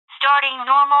Starting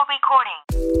normal recording.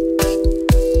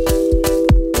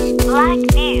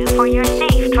 Blackvue for your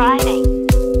safe driving.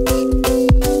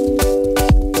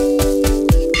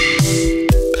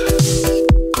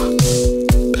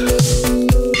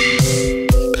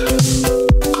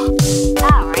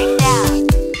 Powering down.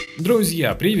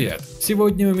 Друзья, привет!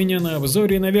 Сегодня у меня на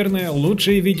обзоре, наверное,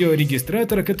 лучший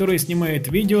видеорегистратор, который снимает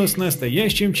видео с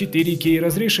настоящим 4К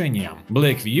разрешением.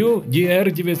 Blackvue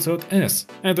DR900S.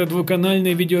 Это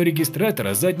двухканальный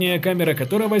видеорегистратор, задняя камера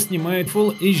которого снимает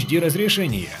Full HD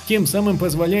разрешение, тем самым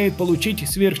позволяет получить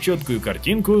сверхчеткую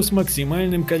картинку с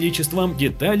максимальным количеством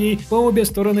деталей по обе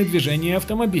стороны движения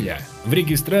автомобиля. В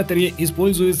регистраторе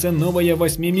используется новая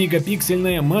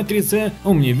 8-мегапиксельная матрица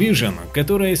OmniVision,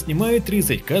 которая снимает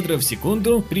 30 кадров в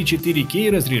секунду при 4К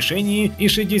разрешении и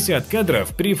 60 кадров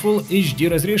при Full HD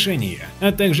разрешении.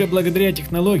 А также благодаря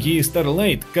технологии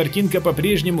Starlight картинка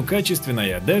по-прежнему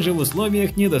качественная даже в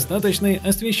условиях недостаточной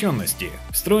освещенности.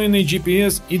 Встроенный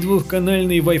GPS и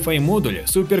двухканальный Wi-Fi модуль,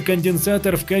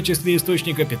 суперконденсатор в качестве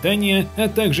источника питания, а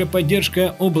также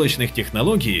поддержка облачных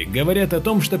технологий говорят о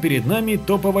том, что перед нами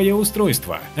топовое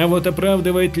устройство. А вот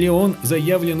оправдывает ли он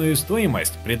заявленную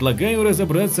стоимость, предлагаю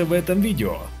разобраться в этом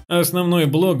видео. Основной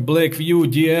блок Blackvue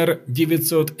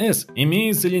DR900S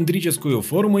имеет цилиндрическую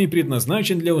форму и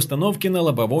предназначен для установки на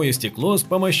лобовое стекло с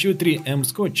помощью 3М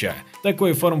скотча.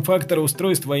 Такой форм-фактор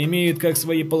устройства имеет как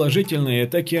свои положительные,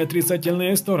 так и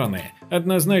отрицательные стороны.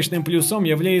 Однозначным плюсом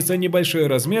является небольшой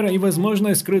размер и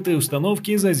возможность скрытой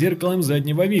установки за зеркалом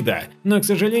заднего вида. Но, к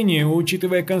сожалению,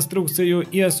 учитывая конструкцию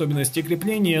и особенности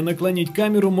крепления, наклонить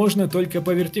камеру можно только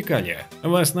по вертикали.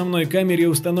 В основной камере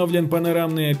установлен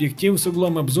панорамный объектив с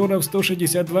углом обзора в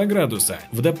 162 градуса.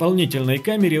 В дополнительной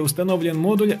камере установлен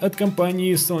модуль от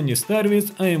компании Sony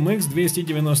Starvis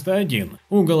AMX291.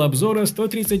 Угол обзора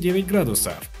 139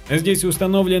 градусов. Здесь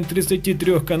установлен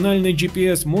 33-канальный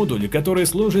GPS-модуль, который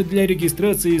служит для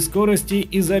регистрации скорости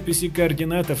и записи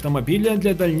координат автомобиля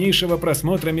для дальнейшего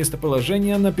просмотра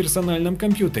местоположения на персональном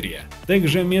компьютере.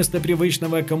 Также вместо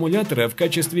привычного аккумулятора в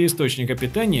качестве источника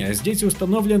питания здесь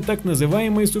установлен так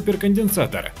называемый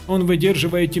суперконденсатор. Он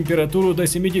выдерживает температуру до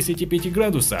 75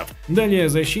 градусов. Далее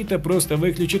защита просто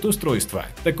выключит устройство.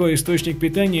 Такой источник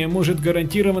питания может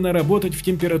гарантированно работать в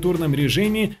температурном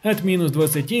режиме от минус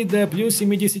 20 до плюс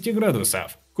 70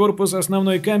 градусов. Корпус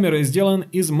основной камеры сделан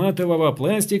из матового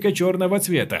пластика черного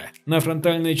цвета. На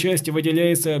фронтальной части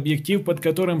выделяется объектив, под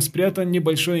которым спрятан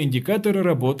небольшой индикатор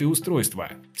работы устройства.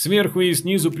 Сверху и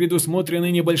снизу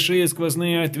предусмотрены небольшие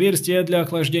сквозные отверстия для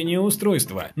охлаждения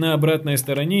устройства. На обратной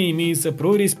стороне имеется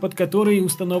прорезь, под которой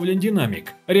установлен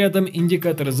динамик. Рядом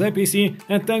индикатор записи,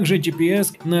 а также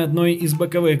GPS. На одной из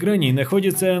боковых граней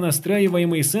находится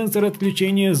настраиваемый сенсор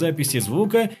отключения записи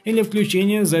звука или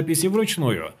включения записи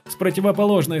вручную. С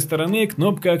противоположной стороны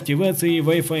кнопка активации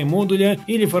Wi-Fi модуля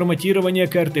или форматирования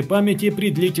карты памяти при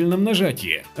длительном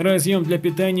нажатии. Разъем для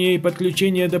питания и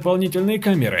подключения дополнительной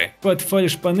камеры. Под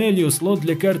фальш-панелью слот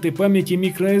для карты памяти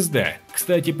microSD.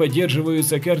 Кстати,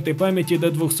 поддерживаются карты памяти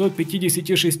до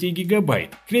 256 гигабайт.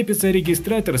 Крепится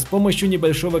регистратор с помощью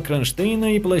небольшого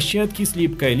кронштейна и площадки с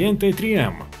липкой лентой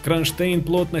 3М. Кронштейн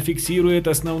плотно фиксирует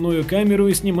основную камеру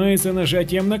и снимается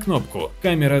нажатием на кнопку.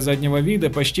 Камера заднего вида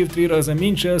почти в 3 раза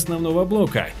меньше основного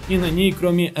блока, и на ней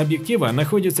кроме объектива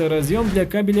находится разъем для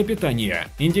кабеля питания,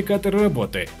 индикатор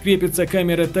работы. Крепится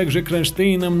камера также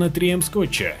кронштейном на 3М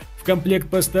скотча. В комплект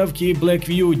поставки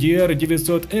Blackvue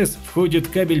DR900S входит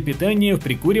кабель питания в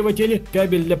прикуриватель,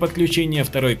 кабель для подключения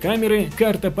второй камеры,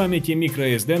 карта памяти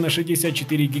microSD на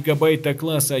 64 гигабайта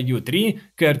класса U3,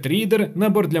 картридер,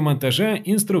 набор для монтажа,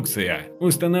 инструкция.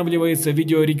 Устанавливается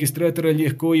видеорегистратор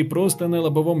легко и просто на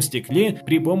лобовом стекле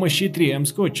при помощи 3М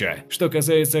скотча. Что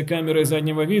касается камеры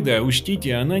заднего вида,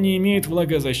 учтите, она не имеет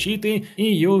влагозащиты и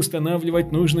ее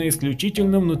устанавливать нужно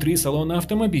исключительно внутри салона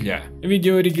автомобиля.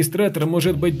 Видеорегистратор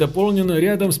может быть дополнен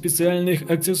рядом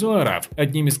специальных аксессуаров,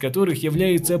 одним из которых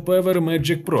является Power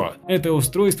Magic Pro. Это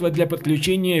устройство для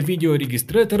подключения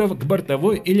видеорегистраторов к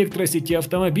бортовой электросети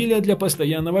автомобиля для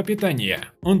постоянного питания.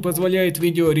 Он позволяет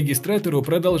видеорегистратору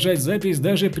продолжать запись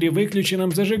даже при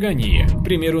выключенном зажигании, к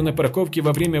примеру, на парковке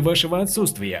во время вашего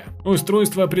отсутствия.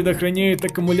 Устройство предохраняет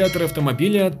аккумулятор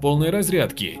автомобиля от полной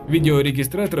разрядки.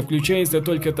 Видеорегистратор включается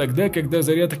только тогда, когда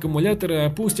заряд аккумулятора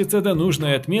опустится до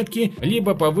нужной отметки,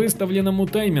 либо по выставленному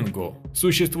таймеру роумингу.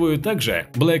 Существует также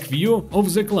Blackvue Over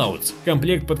the Clouds,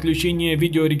 комплект подключения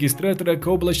видеорегистратора к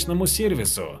облачному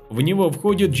сервису. В него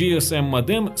входит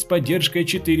GSM-модем с поддержкой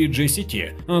 4G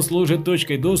сети. Он служит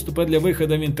точкой доступа для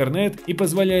выхода в интернет и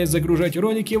позволяет загружать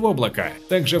ролики в облако.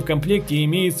 Также в комплекте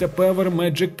имеется Power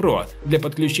Magic Pro для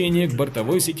подключения к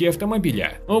бортовой сети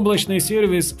автомобиля. Облачный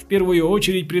сервис в первую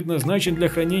очередь предназначен для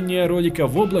хранения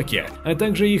роликов в облаке, а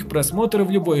также их просмотра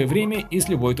в любое время и с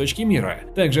любой точки мира.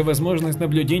 Также возможность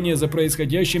наблюдения за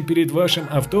происходящим перед вашим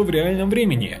авто в реальном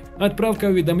времени. Отправка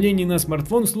уведомлений на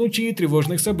смартфон в случае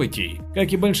тревожных событий.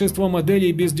 Как и большинство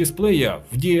моделей без дисплея,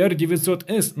 в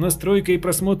DR900S настройка и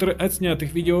просмотр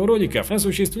отснятых видеороликов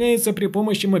осуществляется при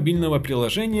помощи мобильного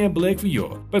приложения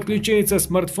Blackvue. Подключается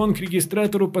смартфон к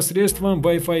регистратору посредством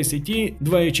Wi-Fi сети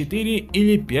 2,4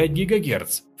 или 5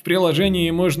 ГГц. В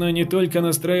приложении можно не только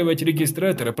настраивать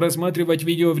регистратор, просматривать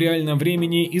видео в реальном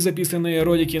времени и записанные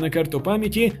ролики на карту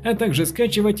памяти, а также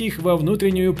скачивать их во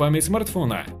внутреннюю память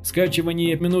смартфона.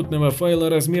 Скачивание минутного файла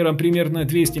размером примерно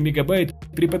 200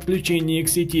 МБ при подключении к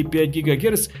сети 5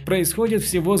 ГГц происходит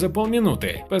всего за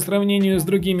полминуты. По сравнению с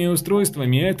другими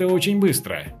устройствами это очень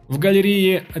быстро. В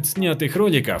галерее отснятых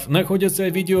роликов находятся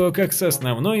видео как с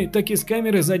основной, так и с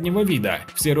камеры заднего вида.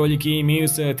 Все ролики имеют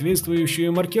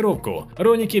соответствующую маркировку.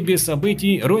 Ролики без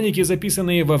событий, ролики,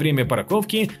 записанные во время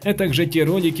парковки, а также те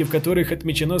ролики, в которых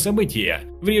отмечено событие.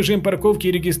 В режим парковки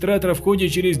регистратор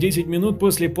входит через 10 минут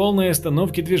после полной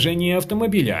остановки движения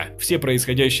автомобиля. Все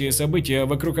происходящие события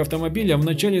вокруг автомобиля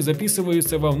вначале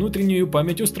записываются во внутреннюю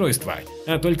память устройства,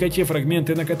 а только те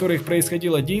фрагменты, на которых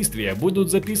происходило действие,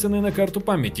 будут записаны на карту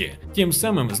памяти. Тем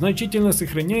самым значительно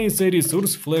сохраняется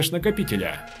ресурс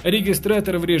флеш-накопителя.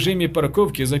 Регистратор в режиме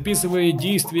парковки записывает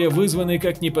действия, вызванные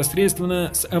как непосредственно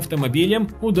с автомобилем,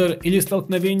 удар или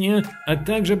столкновение, а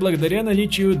также благодаря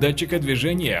наличию датчика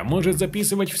движения может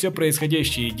записывать все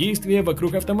происходящие действия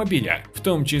вокруг автомобиля. В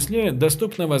том числе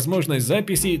доступна возможность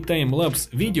записи таймлапс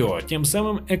видео, тем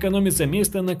самым экономится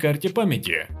место на карте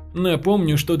памяти.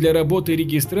 Напомню, что для работы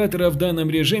регистратора в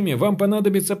данном режиме вам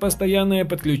понадобится постоянное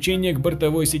подключение к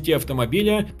бортовой сети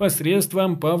автомобиля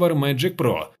посредством Power Magic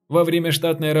Pro. Во время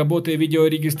штатной работы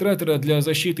видеорегистратора для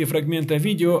защиты фрагмента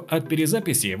видео от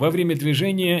перезаписи во время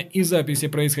движения и записи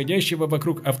происходящего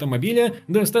вокруг автомобиля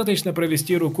достаточно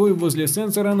провести рукой возле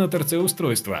сенсора на торце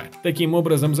устройства. Таким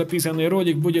образом, записанный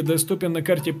ролик будет доступен на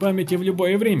карте памяти в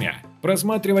любое время.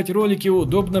 Просматривать ролики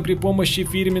удобно при помощи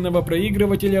фирменного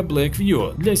проигрывателя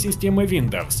Blackvue для системы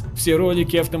Windows. Все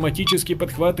ролики автоматически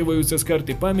подхватываются с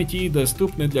карты памяти и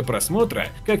доступны для просмотра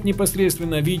как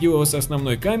непосредственно видео с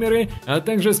основной камеры, а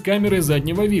также с камеры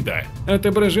заднего вида.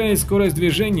 Отображает скорость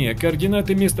движения,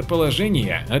 координаты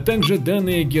местоположения, а также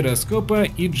данные гироскопа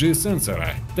и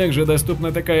G-сенсора. Также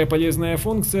доступна такая полезная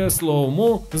функция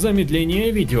Slow-Mo – замедление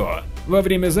видео. Во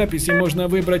время записи можно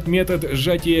выбрать метод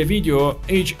сжатия видео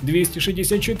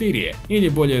H264 или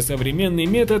более современный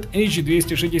метод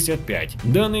H265.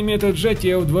 Данный метод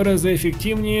сжатия в 2 раза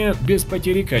эффективнее без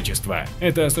потери качества.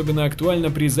 Это особенно актуально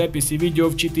при записи видео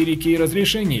в 4К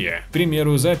разрешении. К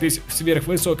примеру, запись в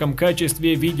сверхвысоком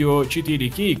качестве видео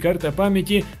 4К карта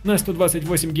памяти на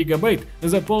 128 ГБ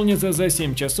заполнится за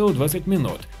 7 часов 20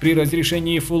 минут. При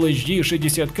разрешении Full HD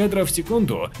 60 кадров в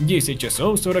секунду 10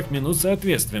 часов 40 минут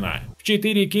соответственно. В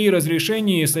 4К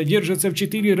разрешении содержится в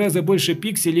 4 раза больше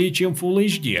пикселей, чем Full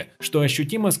HD, что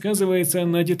ощутимо сказывается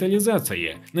на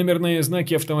детализации. Номерные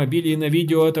знаки автомобилей на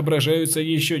видео отображаются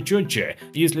еще четче,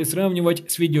 если сравнивать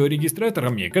с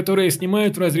видеорегистраторами, которые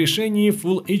снимают в разрешении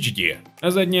Full HD.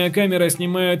 А задняя камера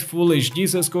снимает Full HD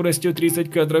со скоростью 30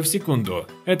 кадров в секунду.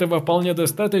 Этого вполне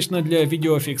достаточно для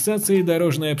видеофиксации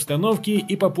дорожной обстановки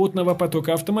и попутного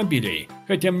потока автомобилей.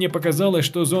 Хотя мне показалось,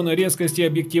 что зона резкости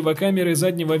объектива камеры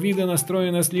заднего вида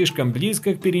настроена слишком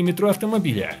близко к периметру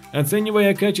автомобиля.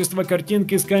 Оценивая качество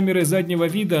картинки с камеры заднего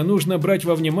вида, нужно брать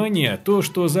во внимание то,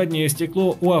 что заднее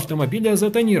стекло у автомобиля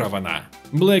затонировано.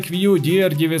 Blackvue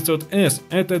DR900S –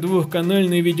 это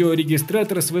двухканальный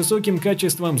видеорегистратор с высоким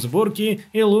качеством сборки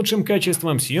и лучшим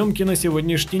качеством съемки на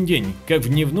сегодняшний день, как в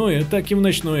дневное, так и в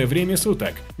ночное время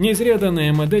суток. Не зря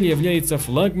данная модель является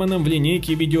флагманом в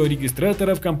линейке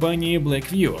видеорегистраторов компании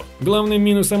Blackvue. Главным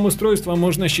минусом устройства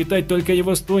можно считать только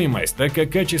его стоимость, так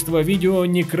как качество видео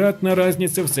не кратно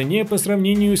разницы в цене по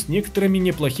сравнению с некоторыми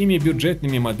неплохими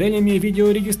бюджетными моделями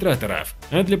видеорегистраторов.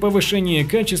 А для повышения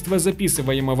качества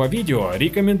записываемого видео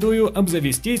рекомендую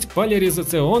обзавестись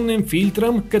поляризационным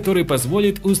фильтром, который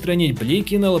позволит устранить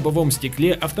блики на лобовом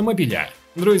стекле автомобиля.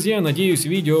 Друзья, надеюсь,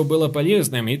 видео было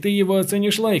полезным и ты его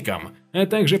оценишь лайком. А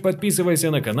также подписывайся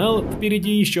на канал,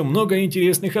 впереди еще много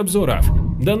интересных обзоров.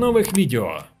 До новых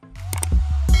видео!